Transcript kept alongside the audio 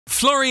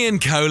Florian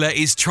Kohler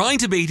is trying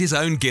to beat his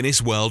own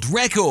Guinness World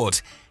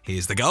Record.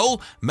 Here's the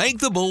goal: make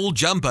the ball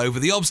jump over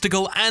the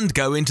obstacle and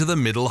go into the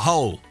middle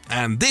hole.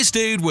 And this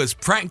dude was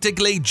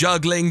practically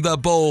juggling the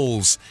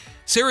balls.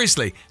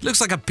 Seriously, looks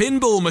like a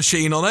pinball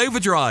machine on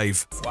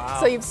overdrive.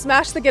 Wow. So you've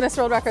smashed the Guinness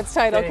World Records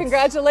title. Thanks.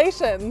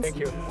 Congratulations. Thank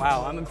you.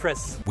 Wow, I'm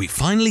impressed. We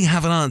finally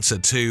have an answer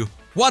to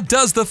what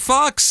does the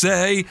fox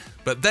say?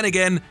 But then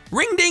again,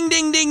 ring ding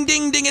ding ding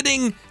ding ding a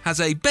ding has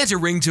a better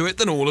ring to it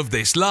than all of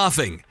this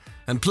laughing.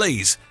 And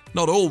please,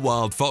 not all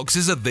wild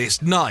foxes are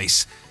this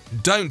nice.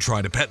 Don't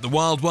try to pet the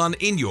wild one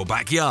in your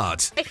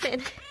backyard.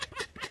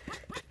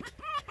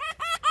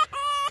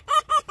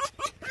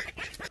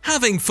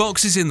 Having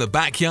foxes in the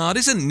backyard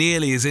isn't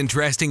nearly as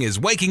interesting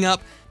as waking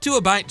up to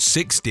about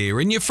 6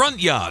 deer in your front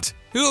yard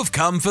who have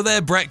come for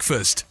their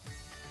breakfast.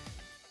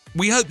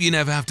 We hope you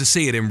never have to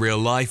see it in real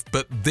life,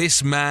 but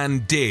this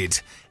man did.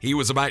 He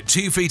was about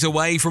 2 feet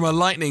away from a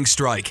lightning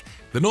strike.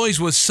 The noise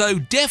was so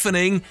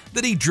deafening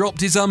that he dropped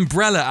his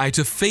umbrella out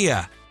of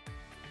fear.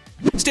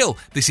 Still,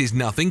 this is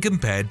nothing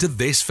compared to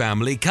this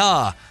family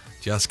car.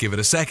 Just give it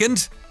a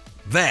second.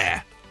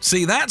 There.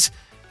 See that?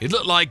 It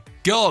looked like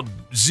God,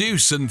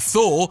 Zeus and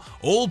Thor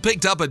all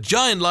picked up a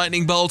giant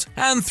lightning bolt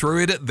and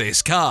threw it at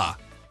this car.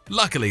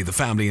 Luckily, the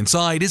family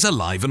inside is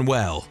alive and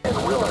well.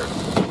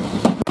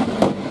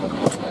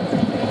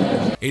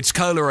 It's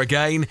Kohler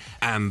again,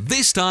 and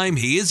this time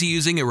he is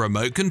using a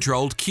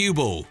remote-controlled cue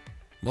ball.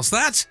 What's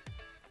that?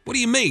 What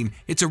do you mean?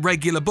 It's a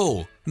regular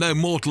ball. No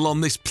mortal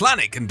on this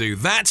planet can do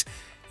that.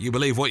 You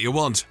believe what you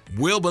want.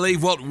 We'll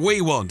believe what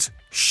we want.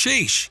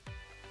 Sheesh.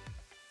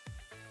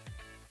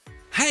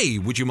 Hey,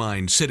 would you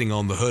mind sitting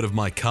on the hood of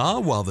my car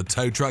while the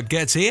tow truck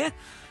gets here?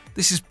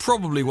 This is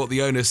probably what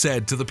the owner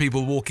said to the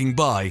people walking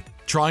by,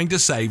 trying to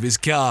save his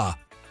car.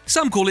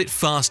 Some call it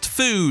fast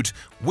food.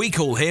 We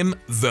call him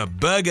the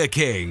Burger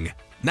King.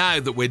 Now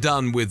that we're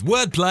done with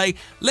wordplay,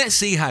 let's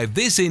see how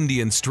this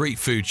Indian street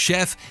food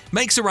chef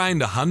makes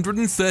around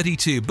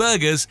 132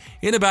 burgers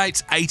in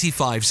about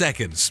 85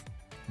 seconds.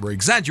 We're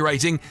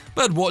exaggerating,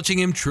 but watching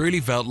him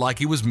truly felt like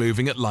he was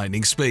moving at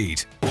lightning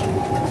speed.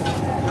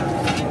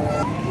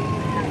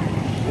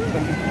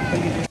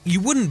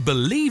 You wouldn't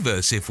believe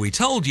us if we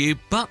told you,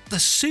 but the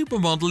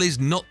supermodel is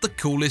not the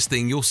coolest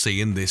thing you'll see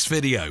in this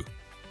video.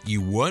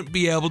 You won't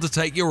be able to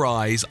take your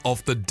eyes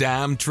off the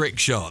damn trick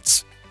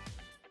shots.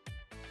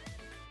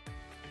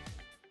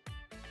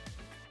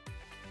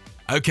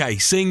 Okay,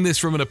 seeing this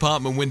from an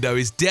apartment window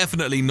is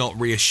definitely not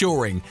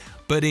reassuring,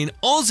 but in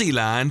Aussie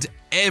land,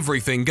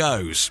 everything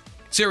goes.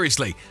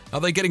 Seriously,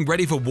 are they getting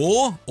ready for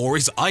war? Or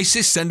is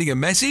ISIS sending a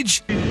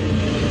message?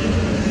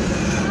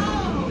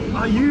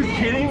 Are you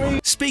kidding me?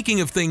 Speaking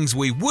of things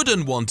we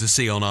wouldn't want to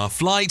see on our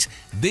flight,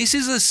 this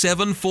is a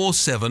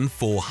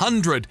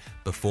 747-400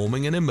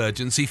 performing an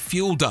emergency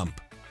fuel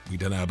dump. We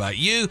don't know about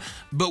you,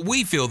 but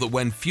we feel that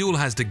when fuel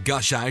has to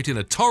gush out in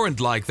a torrent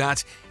like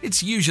that,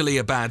 it's usually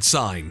a bad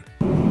sign.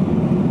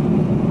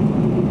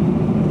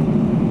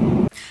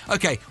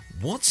 Okay,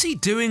 what's he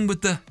doing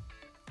with the...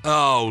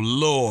 Oh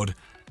Lord,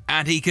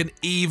 and he can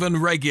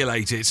even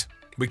regulate it.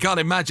 We can't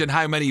imagine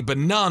how many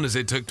bananas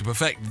it took to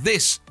perfect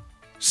this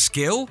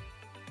skill.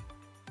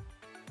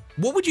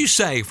 What would you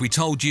say if we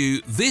told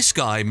you this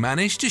guy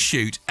managed to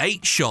shoot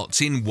 8 shots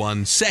in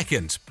 1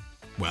 second?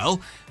 Well,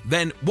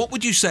 then what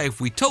would you say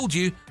if we told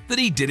you that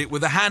he did it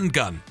with a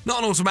handgun,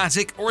 not an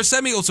automatic or a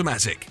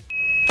semi-automatic?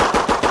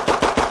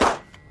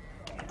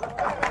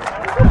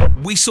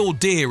 We saw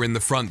deer in the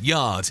front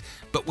yard,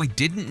 but we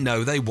didn't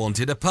know they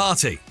wanted a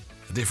party.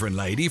 A different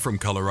lady from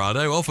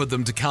Colorado offered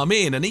them to come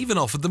in and even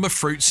offered them a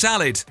fruit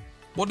salad.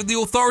 What did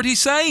the authorities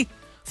say?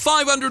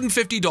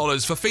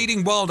 $550 for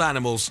feeding wild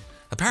animals.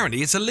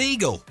 Apparently it's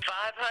illegal. $550.50.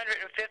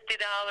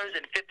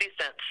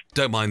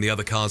 Don't mind the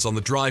other cars on the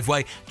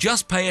driveway,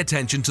 just pay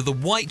attention to the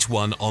white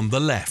one on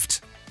the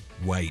left.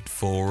 Wait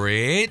for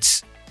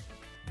it.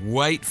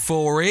 Wait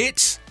for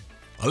it.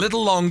 A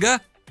little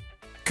longer.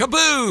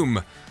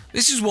 Kaboom!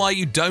 This is why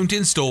you don't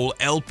install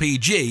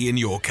LPG in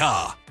your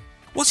car.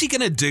 What's he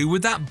gonna do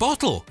with that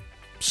bottle?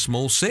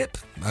 Small sip?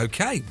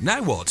 Okay,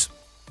 now what?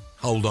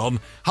 Hold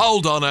on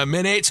a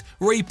minute.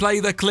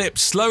 Replay the clip,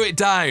 slow it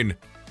down.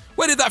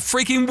 Where did that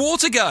freaking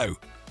water go?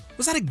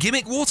 Was that a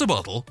gimmick water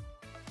bottle?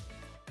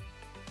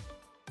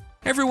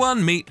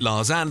 Everyone meet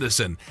Lars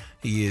Anderson.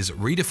 He is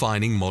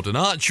redefining modern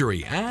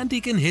archery and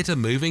he can hit a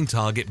moving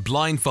target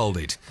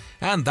blindfolded.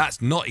 And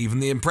that's not even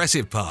the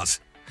impressive part.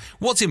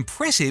 What's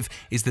impressive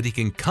is that he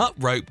can cut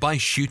rope by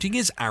shooting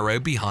his arrow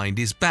behind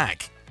his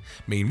back.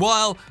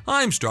 Meanwhile,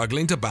 I'm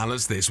struggling to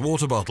balance this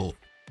water bottle.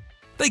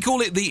 They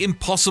call it the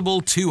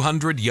impossible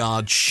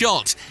 200-yard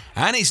shot,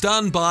 and it's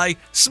done by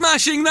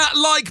smashing that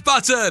like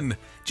button,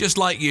 just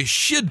like you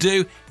should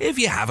do if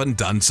you haven't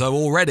done so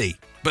already.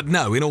 But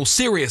no, in all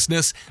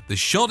seriousness, the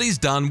shot is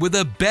done with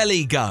a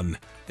belly gun.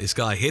 This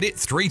guy hit it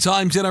 3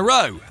 times in a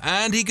row,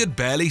 and he could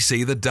barely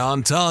see the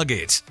darn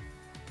target.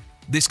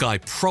 This guy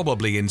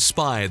probably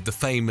inspired the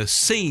famous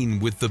scene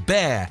with the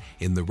bear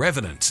in The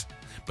Revenant.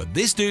 But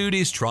this dude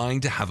is trying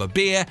to have a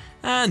beer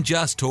and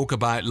just talk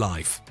about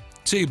life.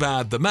 Too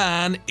bad the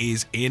man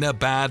is in a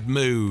bad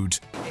mood.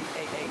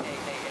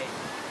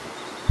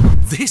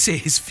 This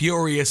is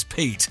Furious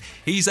Pete.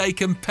 He's a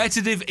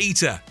competitive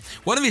eater.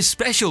 One of his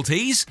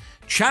specialties,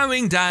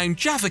 chowing down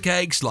Jaffa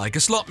cakes like a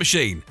slot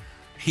machine.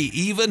 He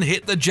even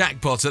hit the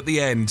jackpot at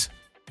the end.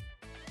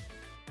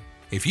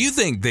 If you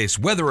think this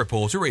weather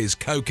reporter is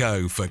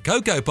Coco for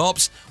Cocoa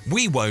Pops,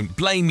 we won't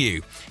blame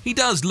you. He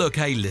does look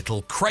a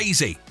little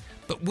crazy.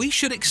 But we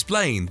should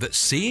explain that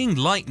seeing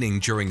lightning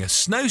during a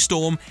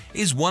snowstorm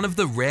is one of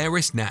the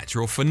rarest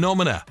natural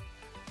phenomena.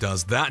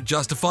 Does that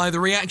justify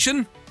the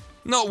reaction?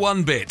 Not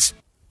one bit.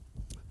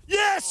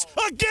 Yes!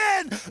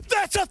 Again!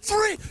 That's a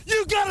 3!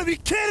 You gotta be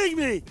kidding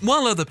me!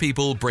 While other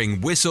people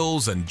bring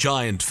whistles and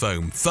giant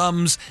foam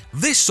thumbs,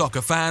 this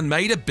soccer fan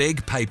made a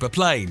big paper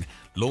plane,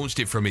 launched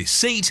it from his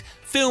seat,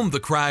 filmed the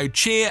crowd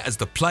cheer as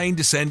the plane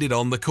descended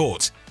on the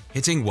court,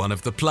 hitting one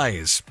of the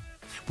players.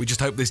 We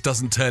just hope this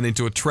doesn't turn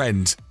into a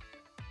trend.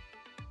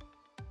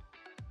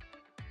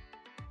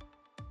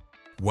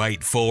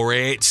 Wait for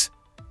it.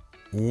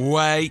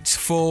 Wait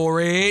for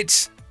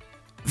it.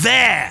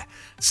 There!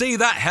 See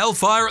that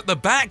hellfire at the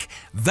back?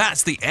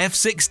 That's the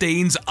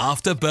F-16's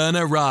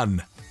afterburner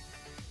run.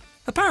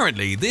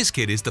 Apparently, this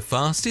kid is the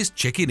fastest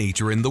chicken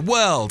eater in the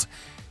world.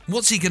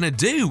 What's he gonna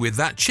do with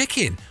that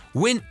chicken?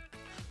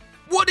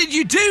 What did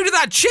you do to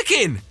that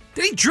chicken?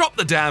 Did he drop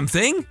the damn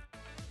thing?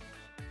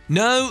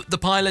 No, the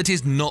pilot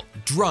is not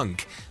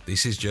drunk.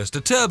 This is just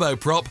a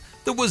turboprop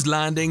that was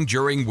landing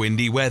during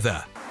windy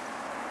weather.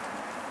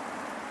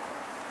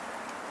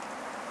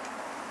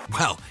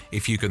 Well,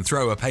 if you can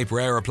throw a paper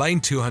aeroplane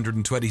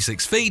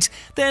 226 feet,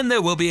 then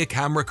there will be a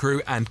camera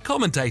crew and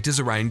commentators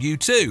around you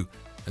too.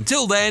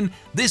 Until then,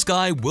 this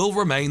guy will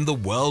remain the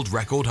world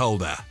record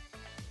holder.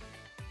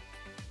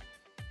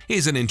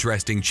 Here's an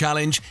interesting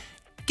challenge.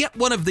 Get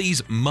one of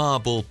these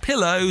marble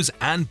pillows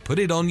and put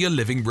it on your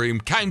living room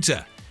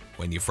counter.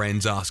 When your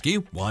friends ask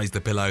you, why is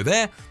the pillow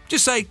there?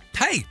 Just say,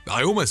 hey,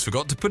 I almost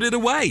forgot to put it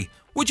away.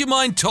 Would you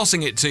mind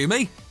tossing it to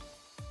me?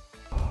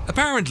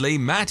 Apparently,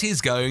 Matt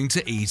is going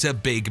to eat a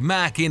Big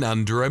Mac in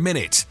under a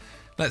minute.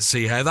 Let's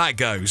see how that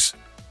goes.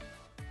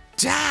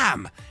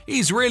 Damn!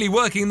 He's really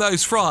working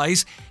those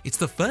fries. It's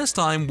the first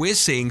time we're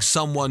seeing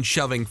someone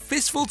shoving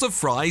fistfuls of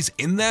fries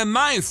in their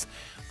mouth.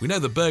 We know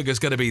the burger's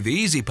going to be the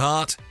easy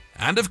part.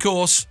 And of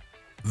course,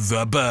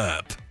 the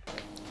burp.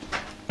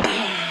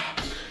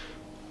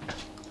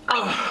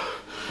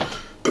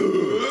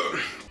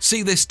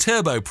 See this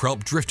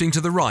turboprop drifting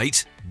to the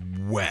right?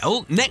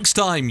 Well, next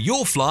time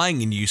you're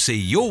flying and you see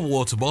your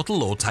water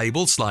bottle or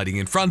table sliding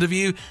in front of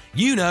you,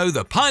 you know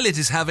the pilot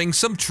is having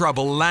some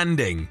trouble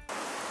landing.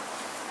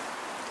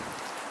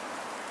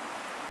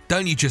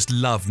 Don't you just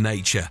love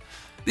nature?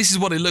 This is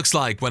what it looks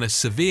like when a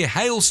severe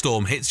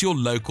hailstorm hits your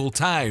local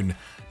town.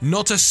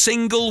 Not a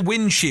single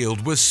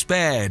windshield was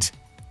spared.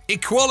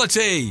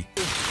 Equality!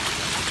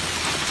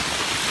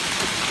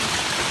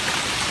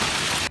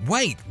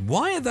 Wait,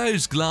 why are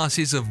those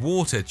glasses of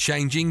water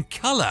changing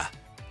colour?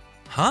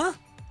 Huh?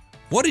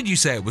 What did you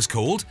say it was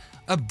called?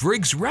 A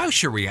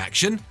Briggs-Rauscher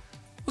reaction?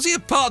 Was he a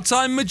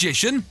part-time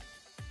magician?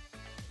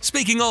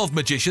 Speaking of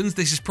magicians,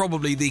 this is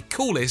probably the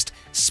coolest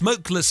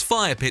smokeless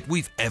fire pit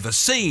we've ever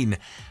seen.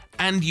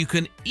 And you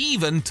can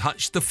even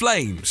touch the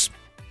flames.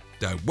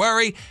 Don't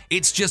worry,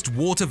 it's just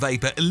water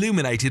vapour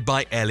illuminated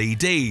by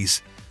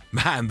LEDs.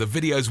 Man, the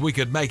videos we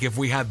could make if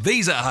we had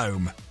these at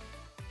home.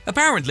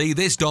 Apparently,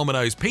 this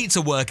Domino's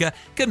pizza worker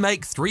can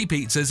make 3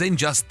 pizzas in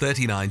just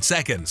 39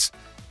 seconds.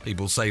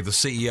 People say the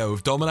CEO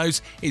of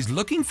Domino's is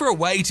looking for a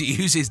way to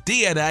use his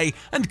DNA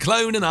and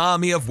clone an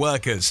army of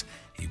workers.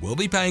 He will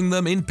be paying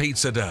them in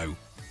pizza dough.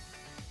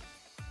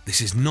 This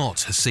is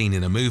not a scene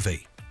in a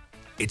movie.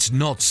 It's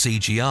not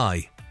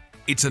CGI.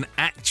 It's an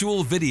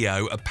actual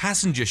video, a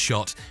passenger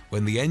shot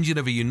when the engine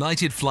of a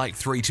United Flight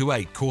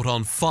 328 caught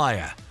on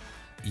fire.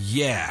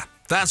 Yeah,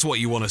 that's what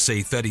you want to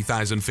see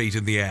 30,000 feet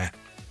in the air.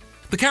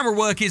 The camera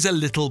work is a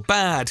little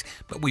bad,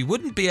 but we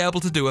wouldn't be able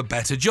to do a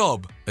better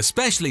job,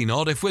 especially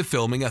not if we're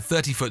filming a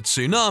 30-foot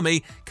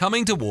tsunami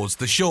coming towards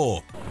the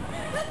shore.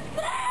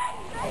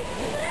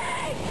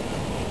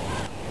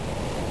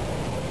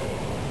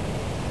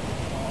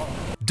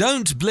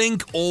 Don't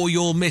blink or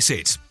you'll miss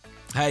it.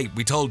 Hey,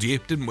 we told you,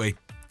 didn't we?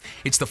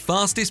 It's the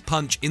fastest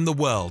punch in the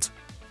world.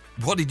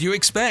 What did you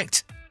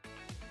expect?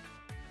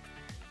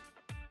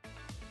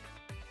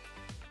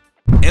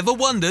 Ever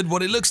wondered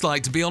what it looks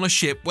like to be on a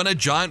ship when a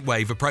giant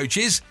wave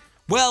approaches?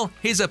 Well,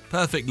 here's a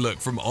perfect look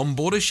from on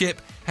board a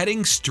ship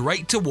heading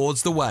straight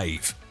towards the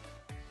wave.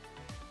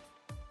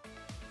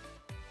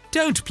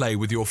 Don't play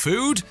with your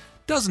food.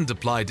 Doesn't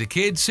apply to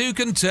kids who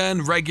can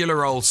turn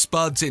regular old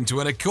spuds into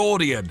an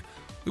accordion.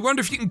 We wonder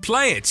if you can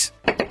play it.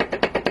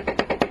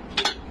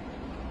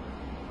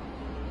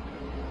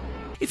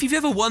 If you've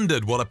ever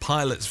wondered what a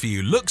pilot's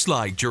view looks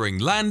like during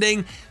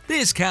landing,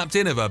 this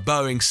captain of a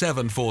Boeing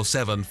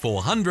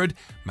 747-400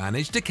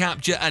 managed to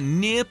capture a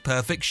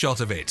near-perfect shot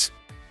of it.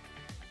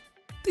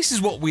 This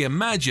is what we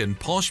imagine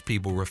posh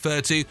people refer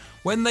to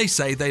when they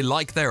say they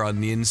like their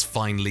onions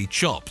finely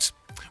chopped.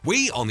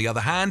 We, on the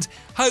other hand,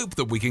 hope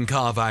that we can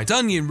carve out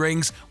onion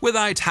rings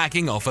without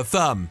hacking off a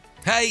thumb.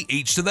 Hey,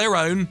 each to their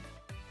own.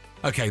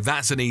 Okay,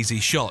 that's an easy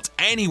shot.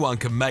 Anyone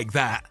can make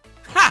that.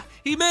 Ha!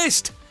 He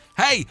missed!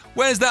 Hey,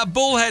 where's that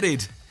ball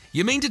headed?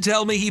 You mean to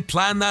tell me he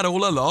planned that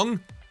all along?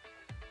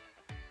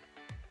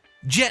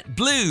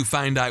 JetBlue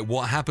found out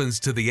what happens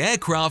to the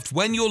aircraft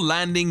when your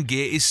landing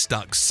gear is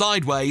stuck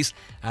sideways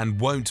and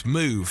won't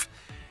move.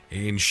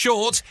 In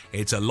short,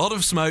 it's a lot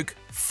of smoke,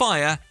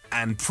 fire,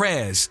 and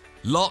prayers.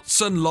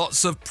 Lots and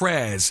lots of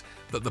prayers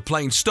that the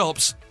plane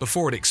stops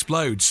before it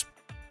explodes.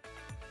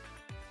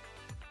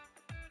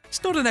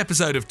 It's not an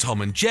episode of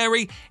Tom and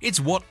Jerry, it's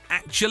what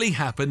actually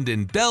happened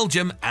in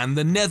Belgium and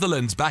the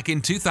Netherlands back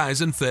in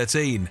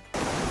 2013.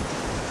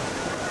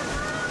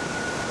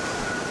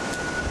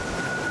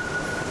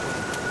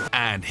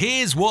 And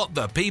here's what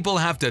the people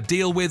have to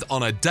deal with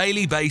on a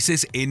daily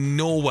basis in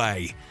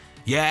Norway.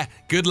 Yeah,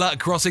 good luck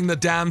crossing the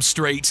damn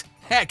street.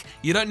 Heck,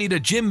 you don't need a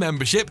gym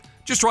membership,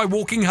 just try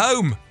walking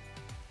home.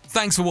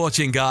 Thanks for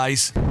watching,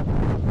 guys.